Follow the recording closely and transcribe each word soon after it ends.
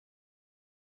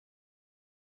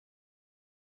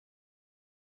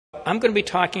I'm going to be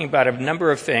talking about a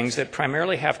number of things that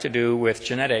primarily have to do with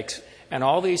genetics, and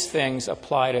all these things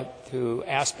apply to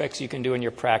aspects you can do in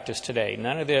your practice today.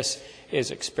 None of this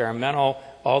is experimental.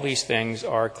 All these things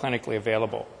are clinically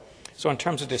available. So in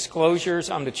terms of disclosures,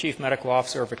 I'm the chief medical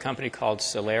officer of a company called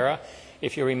Celera.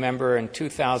 If you remember in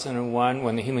 2001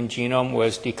 when the human genome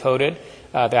was decoded,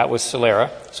 that was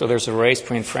Celera. So there's a race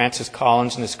between Francis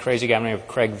Collins and this crazy guy named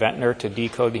Craig Ventnor to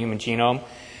decode the human genome.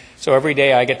 So every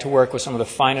day I get to work with some of the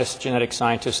finest genetic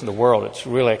scientists in the world. It's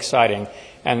really exciting.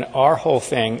 And our whole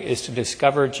thing is to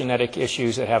discover genetic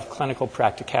issues that have clinical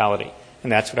practicality.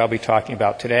 And that's what I'll be talking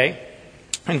about today.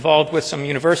 Involved with some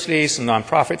universities, some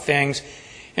nonprofit things.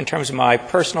 In terms of my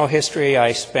personal history,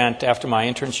 I spent, after my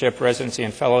internship, residency,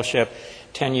 and fellowship,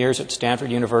 10 years at Stanford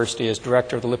University as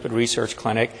director of the Lipid Research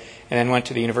Clinic, and then went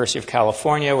to the University of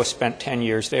California, was spent 10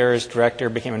 years there as director,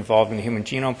 became involved in the Human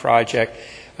Genome Project,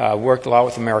 worked a lot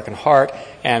with American Heart,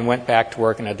 and went back to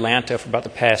work in Atlanta for about the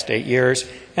past 8 years,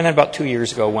 and then about 2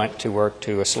 years ago went to work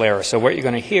to Celera. So what you're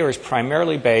going to hear is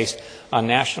primarily based on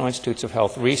National Institutes of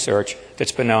Health research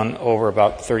that's been known over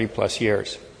about 30 plus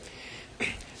years.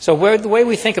 So the way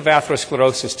we think of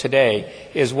atherosclerosis today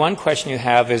is one question you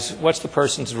have is what's the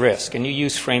person's risk? And you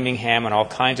use Framingham and all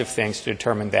kinds of things to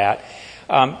determine that.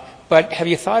 But have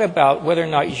you thought about whether or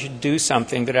not you should do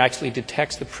something that actually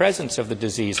detects the presence of the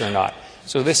disease or not?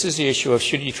 So this is the issue of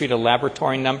should you treat a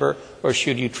laboratory number or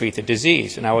should you treat the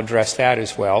disease? And I'll address that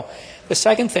as well. The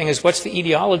second thing is what's the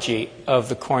etiology of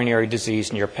the coronary disease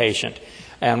in your patient?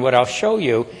 And what I'll show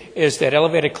you is that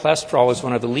elevated cholesterol is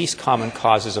one of the least common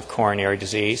causes of coronary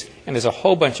disease, and there's a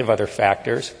whole bunch of other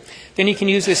factors. Then you can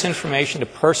use this information to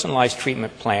personalize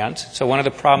treatment plans. So one of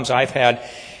the problems I've had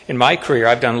in my career,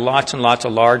 I've done lots and lots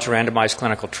of large randomized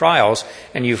clinical trials,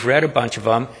 and you've read a bunch of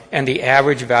them, and the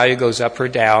average value goes up or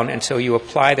down, and so you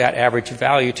apply that average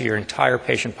value to your entire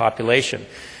patient population.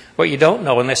 What you don't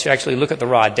know, unless you actually look at the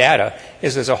raw data,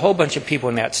 is there's a whole bunch of people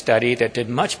in that study that did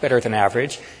much better than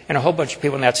average, and a whole bunch of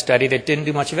people in that study that didn't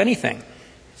do much of anything.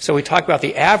 So we talk about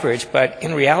the average, but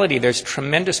in reality there's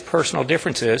tremendous personal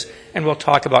differences, and we'll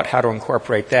talk about how to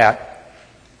incorporate that.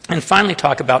 And finally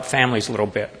talk about families a little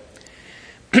bit,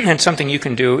 and something you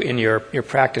can do in your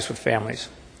practice with families.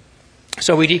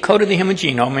 So we decoded the human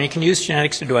genome, and you can use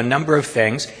genetics to do a number of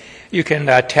things. You can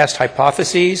test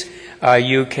hypotheses.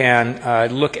 You can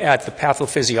look at the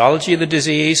pathophysiology of the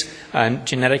disease.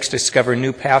 Genetics discover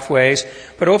new pathways.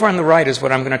 But over on the right is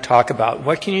what I'm going to talk about.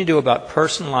 What can you do about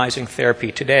personalizing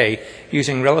therapy today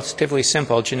using relatively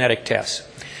simple genetic tests?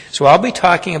 So I'll be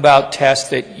talking about tests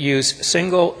that use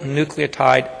single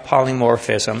nucleotide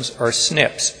polymorphisms, or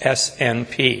SNPs,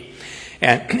 SNP.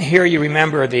 And here you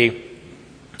remember the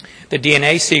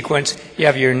DNA sequence. You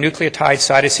have your nucleotide,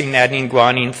 cytosine, adenine,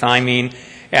 guanine, thymine,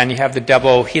 and you have the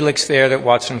double helix there that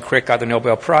Watson and Crick got the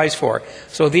Nobel Prize for.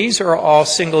 So these are all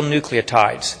single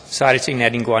nucleotides, cytosine,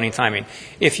 adenine, guanine, thymine.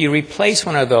 If you replace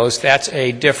one of those, that's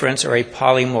a difference or a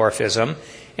polymorphism.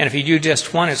 And if you do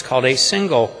just one, it's called a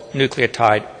single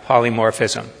nucleotide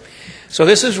polymorphism. So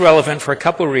this is relevant for a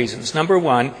couple of reasons. Number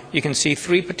one, you can see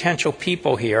three potential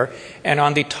people here, and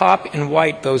on the top in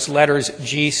white, those letters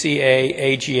GCA,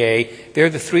 AGA, they're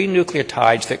the three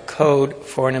nucleotides that code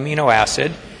for an amino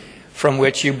acid from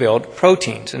which you build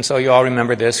proteins. And so you all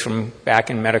remember this from back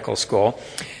in medical school.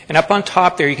 And up on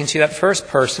top there, you can see that first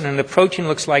person, and the protein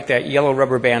looks like that yellow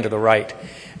rubber band to the right.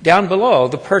 Down below,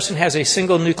 the person has a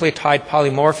single nucleotide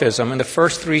polymorphism in the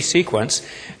first three sequence.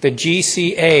 The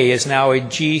GCA is now a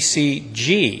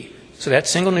GCG. So that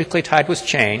single nucleotide was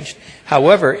changed.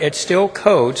 However, it still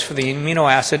codes for the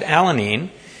amino acid alanine,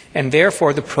 and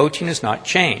therefore the protein is not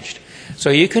changed.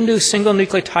 So you can do single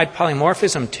nucleotide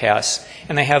polymorphism tests,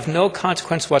 and they have no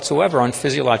consequence whatsoever on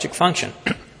physiologic function.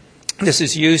 This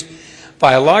is used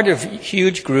by a lot of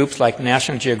huge groups like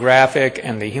National Geographic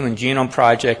and the Human Genome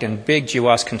Project and big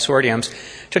GWAS consortiums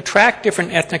to track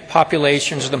different ethnic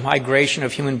populations or the migration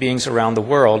of human beings around the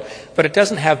world, but it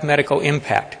doesn't have medical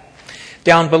impact.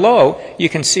 Down below, you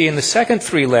can see in the second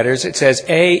three letters it says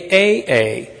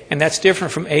AAA, and that's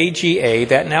different from AGA.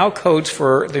 That now codes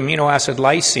for the amino acid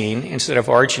lysine instead of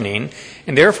arginine,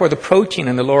 and therefore the protein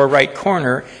in the lower right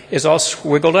corner is all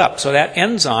squiggled up. So that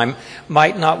enzyme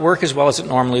might not work as well as it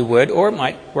normally would, or it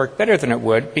might work better than it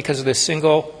would because of this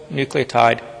single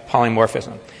nucleotide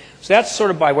polymorphism. So that's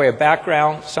sort of by way of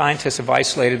background. Scientists have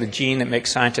isolated the gene that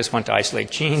makes scientists want to isolate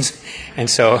genes, and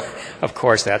so, of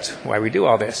course, that's why we do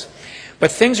all this.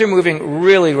 But things are moving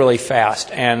really, really fast.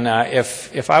 And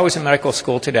if I was in medical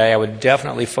school today, I would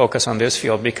definitely focus on this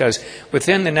field, because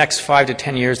within the next 5 to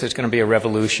 10 years, there's going to be a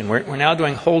revolution. We're now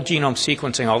doing whole genome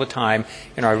sequencing all the time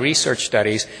in our research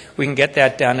studies. We can get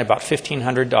that done at about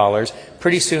 $1,500.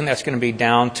 Pretty soon, that's going to be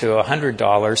down to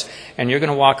 $100. And you're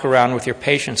going to walk around with your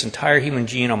patient's entire human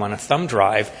genome on a thumb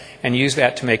drive and use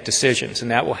that to make decisions. And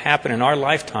that will happen in our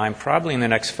lifetime, probably in the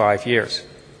next 5 years.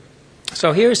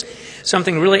 So here's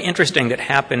something really interesting that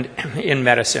happened in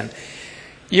medicine.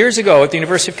 Years ago at the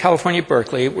University of California,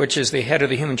 Berkeley, which is the head of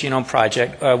the Human Genome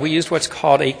Project, we used what's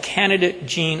called a candidate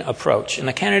gene approach. And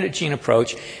the candidate gene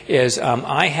approach is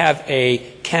I have a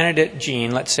candidate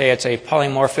gene, let's say it's a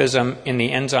polymorphism in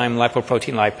the enzyme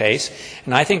lipoprotein lipase,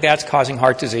 and I think that's causing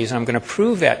heart disease, and I'm going to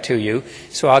prove that to you.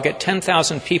 So I'll get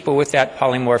 10,000 people with that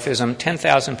polymorphism,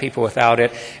 10,000 people without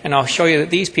it, and I'll show you that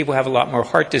these people have a lot more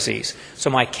heart disease. So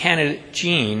my candidate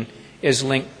gene is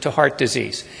linked to heart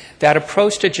disease. That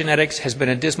approach to genetics has been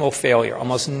a dismal failure.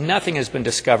 Almost nothing has been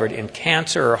discovered in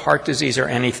cancer or heart disease or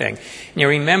anything. And you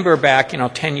remember back,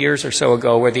 10 years or so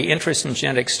ago, where the interest in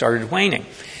genetics started waning.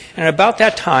 And at about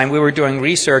that time, we were doing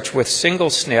research with single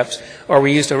SNPs, or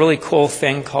we used a really cool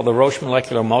thing called the Roche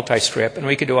molecular multistrip, and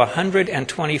we could do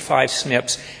 125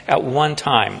 SNPs at one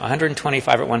time,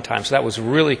 125 at one time. So that was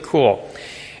really cool.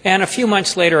 And a few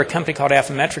months later, a company called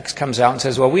Affymetrix comes out and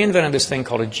says, well, we invented this thing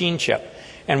called a gene chip,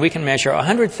 and we can measure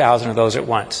 100,000 of those at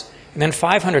once, and then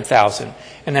 500,000.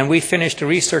 And then we finished a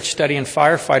research study in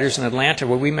firefighters in Atlanta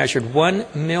where we measured 1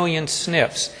 million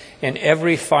SNPs in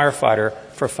every firefighter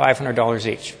for $500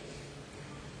 each.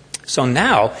 So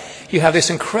now you have this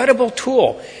incredible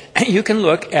tool. You can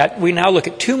we now look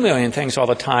at 2 million things all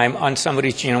the time on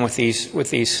somebody's genome with these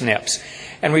SNPs.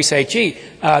 And we say, gee,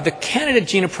 the candidate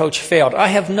gene approach failed. I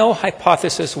have no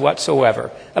hypothesis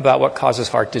whatsoever about what causes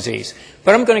heart disease.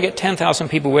 But I'm going to get 10,000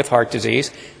 people with heart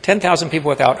disease, 10,000 people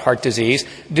without heart disease,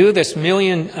 do this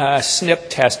million SNP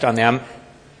test on them,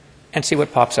 and see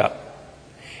what pops up.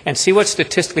 And see what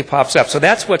statistically pops up. So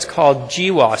that's what's called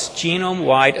GWAS,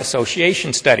 Genome-Wide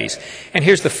Association Studies. And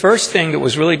here's the first thing that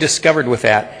was really discovered with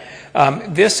that.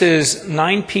 This is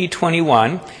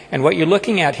 9p21, and what you're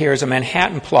looking at here is a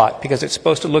Manhattan plot, because it's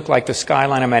supposed to look like the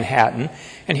skyline of Manhattan.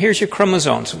 And here's your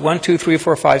chromosomes, 1, 2, 3,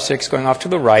 4, 5, 6, going off to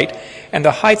the right. And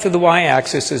the height of the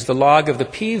y-axis is the log of the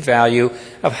p-value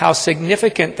of how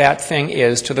significant that thing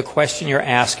is to the question you're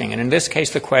asking. And in this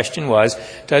case, the question was,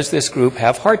 does this group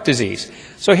have heart disease?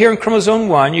 So here in chromosome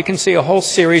 1, you can see a whole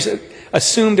series.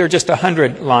 Assume there are just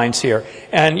 100 lines here.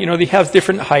 And, they have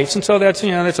different heights, and so that's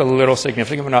a little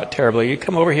significant, but not terribly. You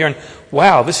come over here and,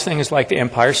 wow, this thing is like the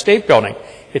Empire State Building.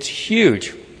 It's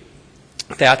huge.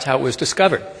 That's how it was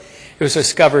discovered. It was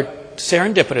discovered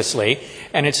serendipitously,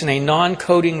 and it's in a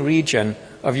non-coding region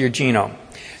of your genome.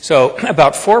 So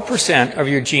about 4% of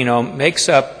your genome makes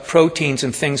up proteins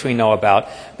and things we know about.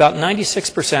 About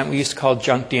 96% we used to call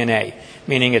junk DNA,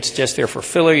 meaning it's just there for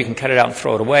filler. You can cut it out and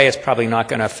throw it away. It's probably not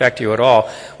going to affect you at all.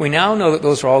 We now know that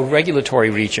those are all regulatory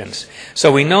regions.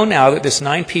 So we know now that this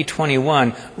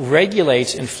 9p21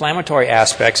 regulates inflammatory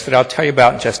aspects that I'll tell you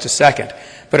about in just a second.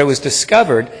 But it was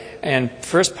discovered and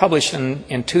first published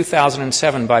in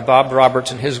 2007 by Bob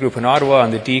Roberts and his group in Ottawa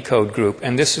and the DECODE group,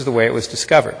 and this is the way it was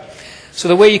discovered. So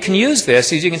the way you can use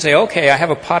this is you can say, okay, I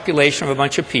have a population of a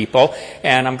bunch of people,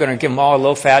 and I'm going to give them all a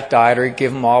low-fat diet or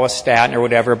give them all a statin or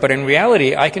whatever. But in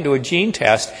reality, I can do a gene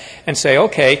test and say,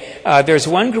 okay, there's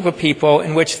one group of people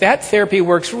in which that therapy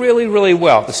works really, really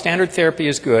well. The standard therapy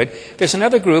is good. There's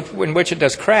another group in which it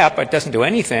does crap, but doesn't do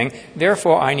anything.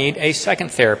 Therefore, I need a second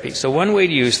therapy. So one way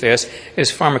to use this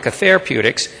is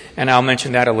pharmacotherapeutics, and I'll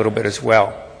mention that a little bit as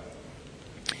well.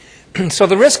 So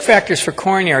the risk factors for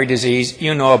coronary disease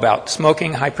you know about: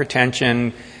 smoking,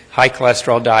 hypertension, high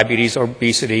cholesterol, diabetes,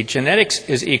 obesity. Genetics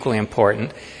is equally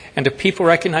important. And do people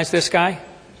recognize this guy?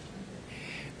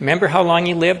 Remember how long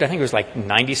he lived? I think he was like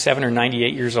 97 or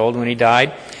 98 years old when he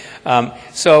died.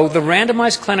 So the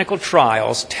randomized clinical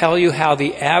trials tell you how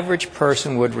the average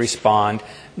person would respond.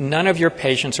 None of your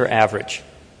patients are average.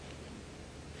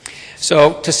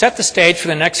 So to set the stage for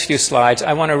the next few slides,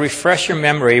 I want to refresh your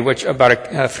memory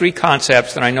about three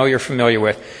concepts that I know you're familiar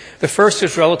with. The first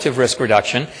is relative risk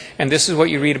reduction, and this is what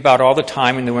you read about all the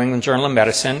time in the New England Journal of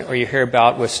Medicine, or you hear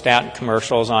about with statin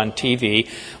commercials on TV,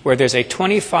 where there's a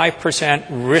 25%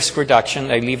 risk reduction.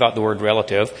 They leave out the word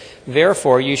relative.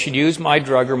 Therefore, you should use my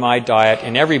drug or my diet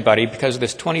in everybody because of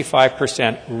this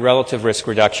 25% relative risk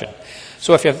reduction.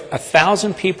 So if you have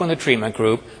 1,000 people in the treatment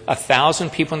group,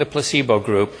 1,000 people in the placebo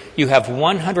group, you have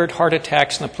 100 heart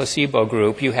attacks in the placebo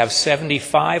group, you have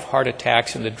 75 heart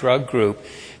attacks in the drug group,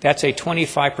 that's a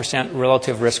 25%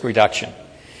 relative risk reduction.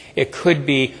 It could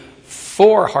be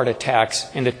 4 heart attacks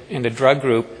in the drug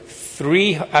group,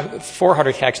 4 heart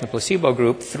attacks in the placebo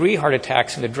group, 3 heart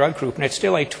attacks in the drug group, and it's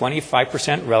still a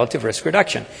 25% relative risk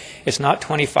reduction. It's not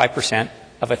 25%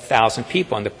 of 1,000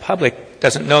 people, and the public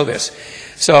doesn't know this.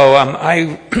 So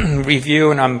I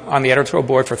review, and I'm on the editorial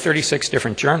board for 36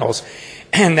 different journals,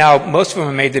 and now most of them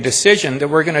have made the decision that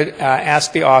we're going to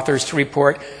ask the authors to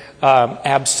report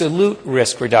absolute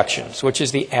risk reductions, which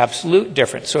is the absolute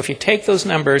difference. So if you take those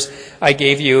numbers I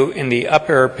gave you in the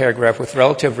upper paragraph with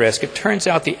relative risk, it turns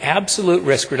out the absolute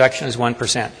risk reduction is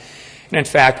 1%. And in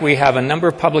fact, we have a number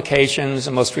of publications,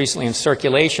 and most recently in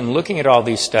Circulation, looking at all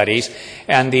these studies,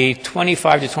 and the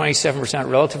 25 to 27%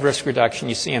 relative risk reduction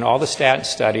you see in all the statin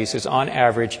studies is on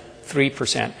average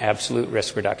 3% absolute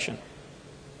risk reduction.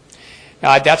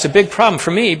 Now, that's a big problem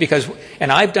for me because,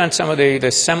 and I've done some of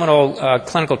the seminal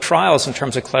clinical trials in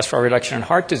terms of cholesterol reduction in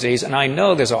heart disease, and I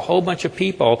know there's a whole bunch of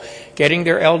people getting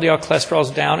their LDL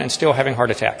cholesterols down and still having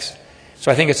heart attacks.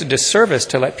 So I think it's a disservice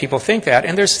to let people think that,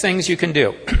 and there's things you can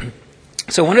do.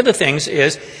 So one of the things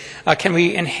is, can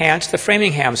we enhance the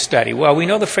Framingham study? Well, we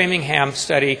know the Framingham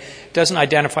study doesn't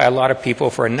identify a lot of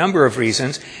people for a number of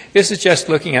reasons. This is just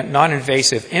looking at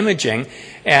non-invasive imaging,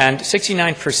 and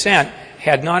 69%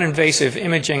 had non-invasive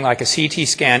imaging like a CT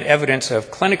scan evidence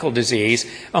of clinical disease.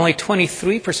 Only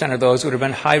 23% of those would have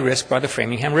been high risk by the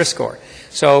Framingham risk score.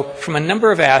 So from a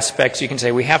number of aspects, you can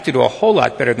say we have to do a whole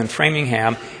lot better than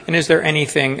Framingham, and is there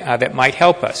anything that might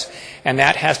help us? And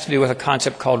that has to do with a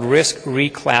concept called risk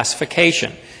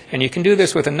reclassification. And you can do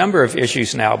this with a number of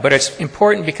issues now, but it's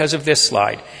important because of this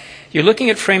slide. You're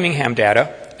looking at Framingham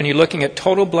data, and you're looking at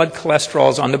total blood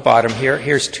cholesterols on the bottom here.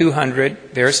 Here's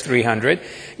 200, there's 300.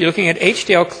 You're looking at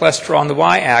HDL cholesterol on the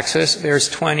y-axis. There's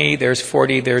 20, there's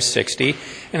 40, there's 60.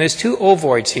 And there's 2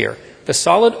 ovoids here. The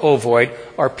solid ovoid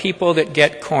are people that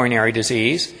get coronary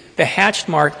disease. The hatched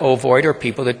mark ovoid are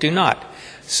people that do not.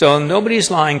 So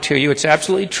nobody's lying to you. It's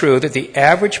absolutely true that the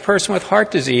average person with heart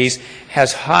disease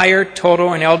has higher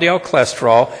total and LDL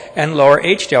cholesterol and lower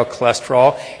HDL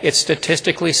cholesterol. It's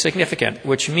statistically significant,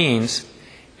 which means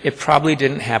it probably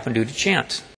didn't happen due to chance.